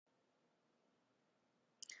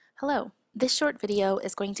Hello. This short video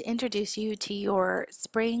is going to introduce you to your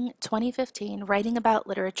Spring 2015 Writing About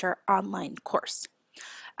Literature online course.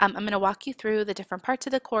 I'm going to walk you through the different parts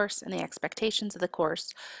of the course and the expectations of the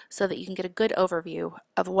course so that you can get a good overview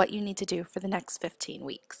of what you need to do for the next 15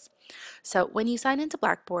 weeks. So when you sign into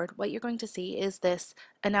Blackboard, what you're going to see is this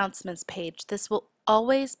announcements page. This will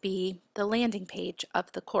always be the landing page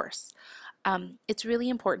of the course. It's really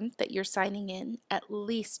important that you're signing in at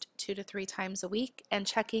least 2 to 3 times a week and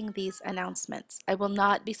checking these announcements. I will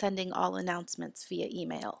not be sending all announcements via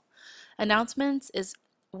email. Announcements is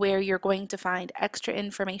where you're going to find extra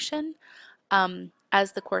information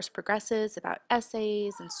as the course progresses about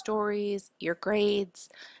essays and stories, your grades,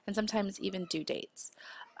 and sometimes even due dates.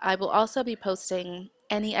 I will also be posting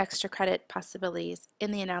any extra credit possibilities in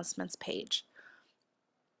the announcements page.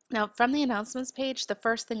 Now, from the announcements page, the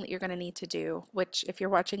first thing that you're going to need to do, which if you're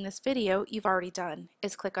watching this video, you've already done,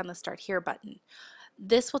 is click on the Start Here button.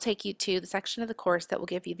 This will take you to the section of the course that will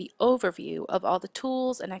give you the overview of all the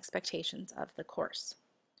tools and expectations of the course.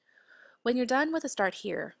 When you're done with the Start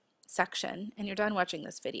Here section and you're done watching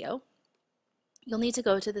this video, you'll need to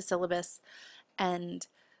go to the syllabus and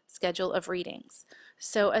schedule of readings.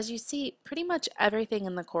 So as you see, pretty much everything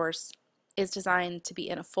in the course is designed to be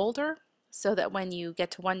in a folder so that when you get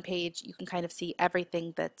to one page, you can kind of see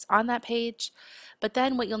everything that's on that page. But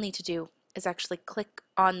then what you'll need to do is actually click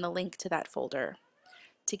on the link to that folder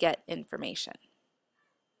to get information.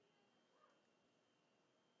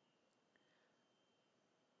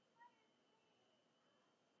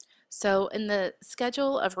 So in the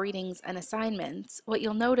schedule of readings and assignments, what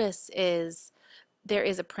you'll notice is there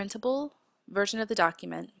is a printable version of the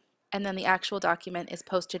document, and then the actual document is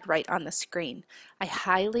posted right on the screen. I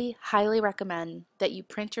highly, highly recommend that you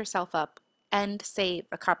print yourself up and save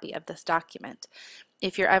a copy of this document.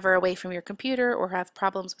 If you're ever away from your computer or have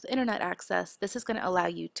problems with internet access, this is going to allow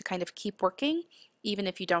you to kind of keep working even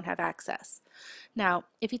if you don't have access. Now,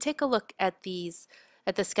 if you take a look at the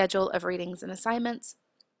schedule of readings and assignments,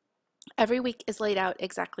 every week is laid out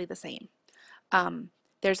exactly the same.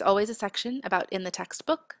 There's always a section about in the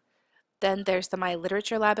textbook. Then there's the My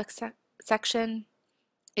Literature Lab section.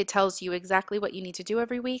 It tells you exactly what you need to do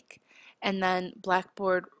every week. And then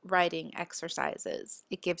Blackboard writing exercises.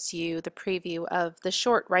 It gives you the preview of the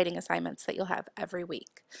short writing assignments that you'll have every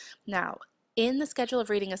week. Now, in the schedule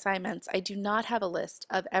of reading assignments, I do not have a list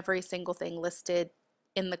of every single thing listed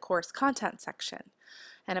in the course content section.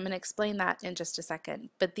 And I'm going to explain that in just a second.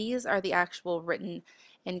 But these are the actual written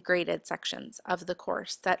and graded sections of the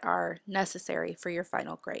course that are necessary for your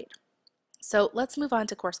final grade. So let's move on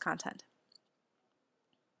to course content.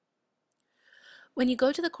 When you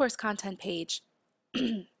go to the course content page,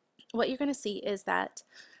 what you're going to see is that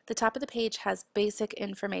the top of the page has basic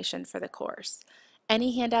information for the course.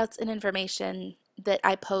 Any handouts and information that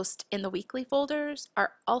I post in the weekly folders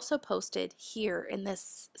are also posted here in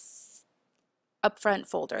this upfront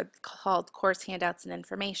folder called Course Handouts and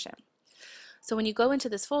Information. So when you go into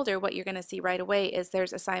this folder, what you're going to see right away is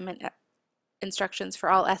there's assignment instructions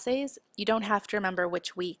for all essays. You don't have to remember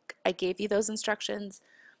which week I gave you those instructions.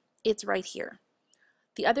 It's right here.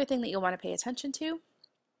 The other thing that you'll want to pay attention to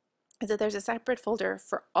is that there's a separate folder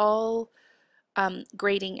for all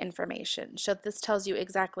grading information. So this tells you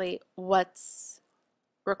exactly what's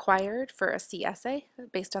required for a C essay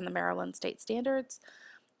based on the Maryland State Standards.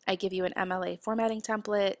 I give you an MLA formatting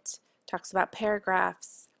template, talks about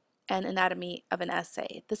paragraphs, and anatomy of an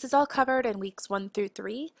essay. This is all covered in weeks 1 through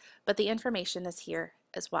 3, but the information is here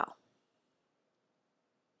as well.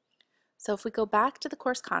 So if we go back to the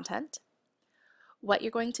course content, what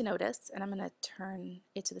you're going to notice, and I'm going to turn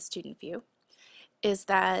it to the student view, is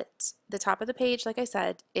that the top of the page, like I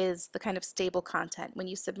said, is the kind of stable content. When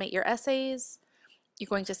you submit your essays, you're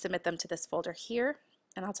going to submit them to this folder here,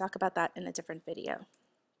 and I'll talk about that in a different video.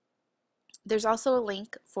 There's also a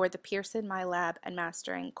link for the Pearson MyLab and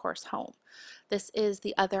Mastering course home. This is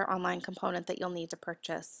the other online component that you'll need to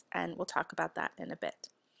purchase, and we'll talk about that in a bit.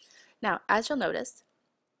 Now, as you'll notice,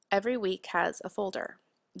 every week has a folder.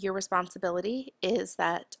 Your responsibility is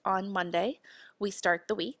that on Monday, we start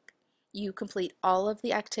the week. You complete all of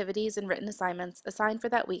the activities and written assignments assigned for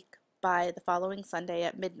that week by the following Sunday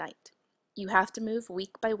at midnight. You have to move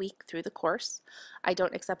week by week through the course. I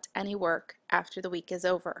don't accept any work after the week is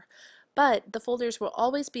over, but the folders will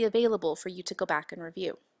always be available for you to go back and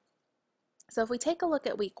review. So if we take a look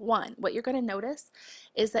at week 1, what you're going to notice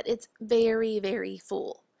is that it's very, very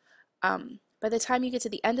full. By the time you get to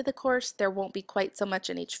the end of the course, there won't be quite so much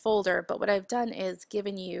in each folder, but what I've done is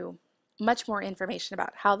given you much more information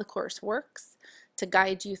about how the course works to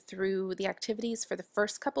guide you through the activities for the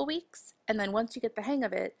first couple weeks, and then once you get the hang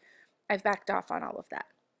of it, I've backed off on all of that.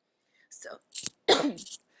 So,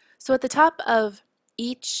 so at the top of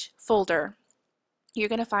each folder, you're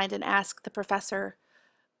going to find an Ask the Professor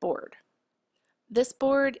board. This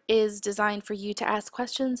board is designed for you to ask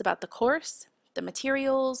questions about the course, the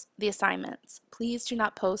materials, the assignments. Please do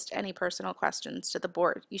not post any personal questions to the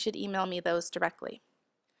board. You should email me those directly.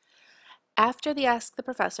 After the Ask the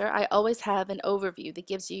Professor, I always have an overview that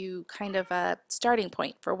gives you kind of a starting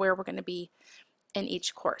point for where we're going to be in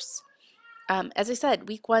each course. As I said,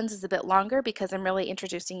 week 1's is a bit longer because I'm really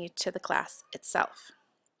introducing you to the class itself.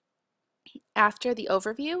 After the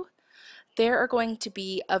overview, there are going to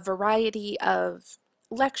be a variety of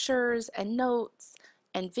lectures and notes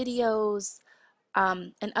and videos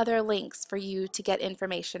and other links for you to get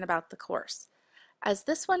information about the course. As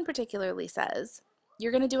this one particularly says,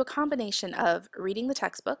 you're going to do a combination of reading the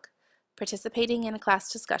textbook, participating in a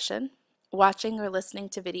class discussion, watching or listening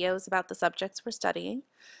to videos about the subjects we're studying,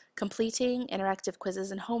 completing interactive quizzes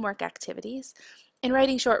and homework activities, and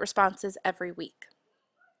writing short responses every week.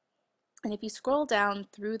 And if you scroll down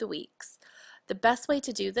through the weeks, the best way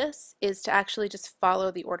to do this is to actually just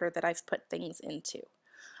follow the order that I've put things into.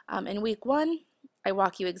 In week 1, I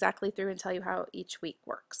walk you exactly through and tell you how each week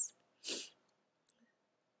works.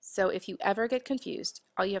 So if you ever get confused,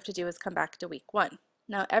 all you have to do is come back to week 1.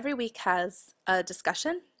 Now every week has a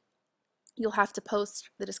discussion. You'll have to post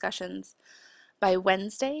the discussions by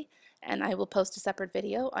Wednesday, and I will post a separate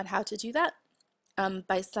video on how to do that.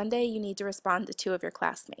 By Sunday, you need to respond to 2 of your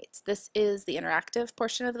classmates. This is the interactive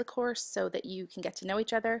portion of the course so that you can get to know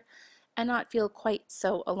each other and not feel quite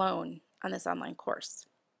so alone on this online course.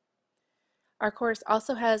 Our course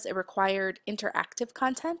also has a required interactive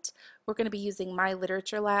content. We're going to be using My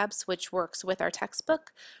Literature Labs, which works with our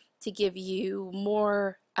textbook, to give you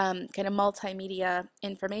more kind of multimedia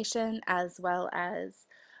information as well as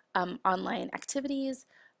online activities,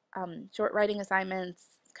 short writing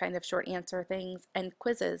assignments, kind of short answer things, and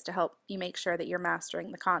quizzes to help you make sure that you're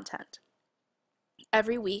mastering the content.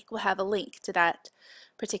 Every week we'll have a link to that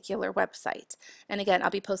particular website. And again, I'll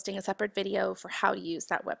be posting a separate video for how to use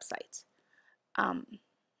that website.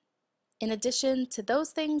 In addition to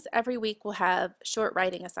those things, every week we'll have short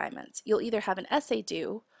writing assignments. You'll either have an essay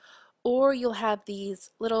due, or you'll have these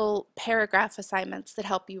little paragraph assignments that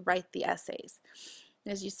help you write the essays.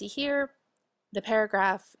 As you see here, the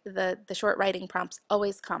paragraph, the short writing prompts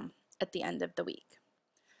always come at the end of the week.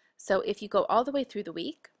 So if you go all the way through the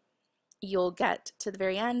week, you'll get to the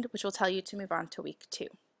very end, which will tell you to move on to week 2.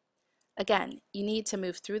 Again, you need to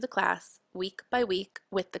move through the class week by week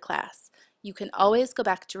with the class. You can always go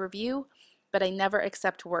back to review, but I never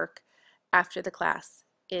accept work after the class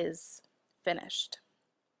is finished.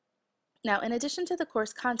 Now, in addition to the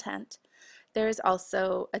course content, there is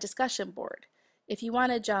also a discussion board. If you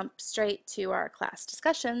want to jump straight to our class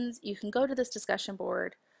discussions, you can go to this discussion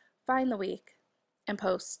board, find the week, and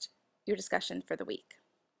post your discussion for the week.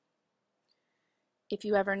 If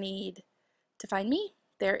you ever need to find me,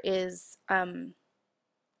 there is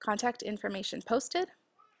contact information posted.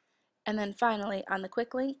 And then finally, on the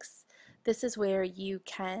quick links, this is where you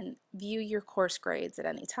can view your course grades at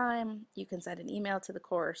any time. You can send an email to the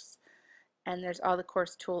course, and there's all the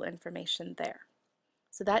course tool information there.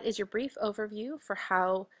 So that is your brief overview for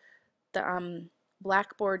how the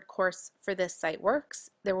Blackboard course for this site works.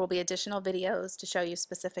 There will be additional videos to show you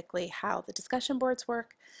specifically how the discussion boards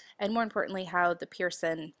work, and more importantly, how the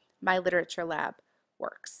Pearson My Literature Lab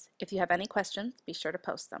works. If you have any questions, be sure to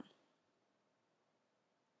post them.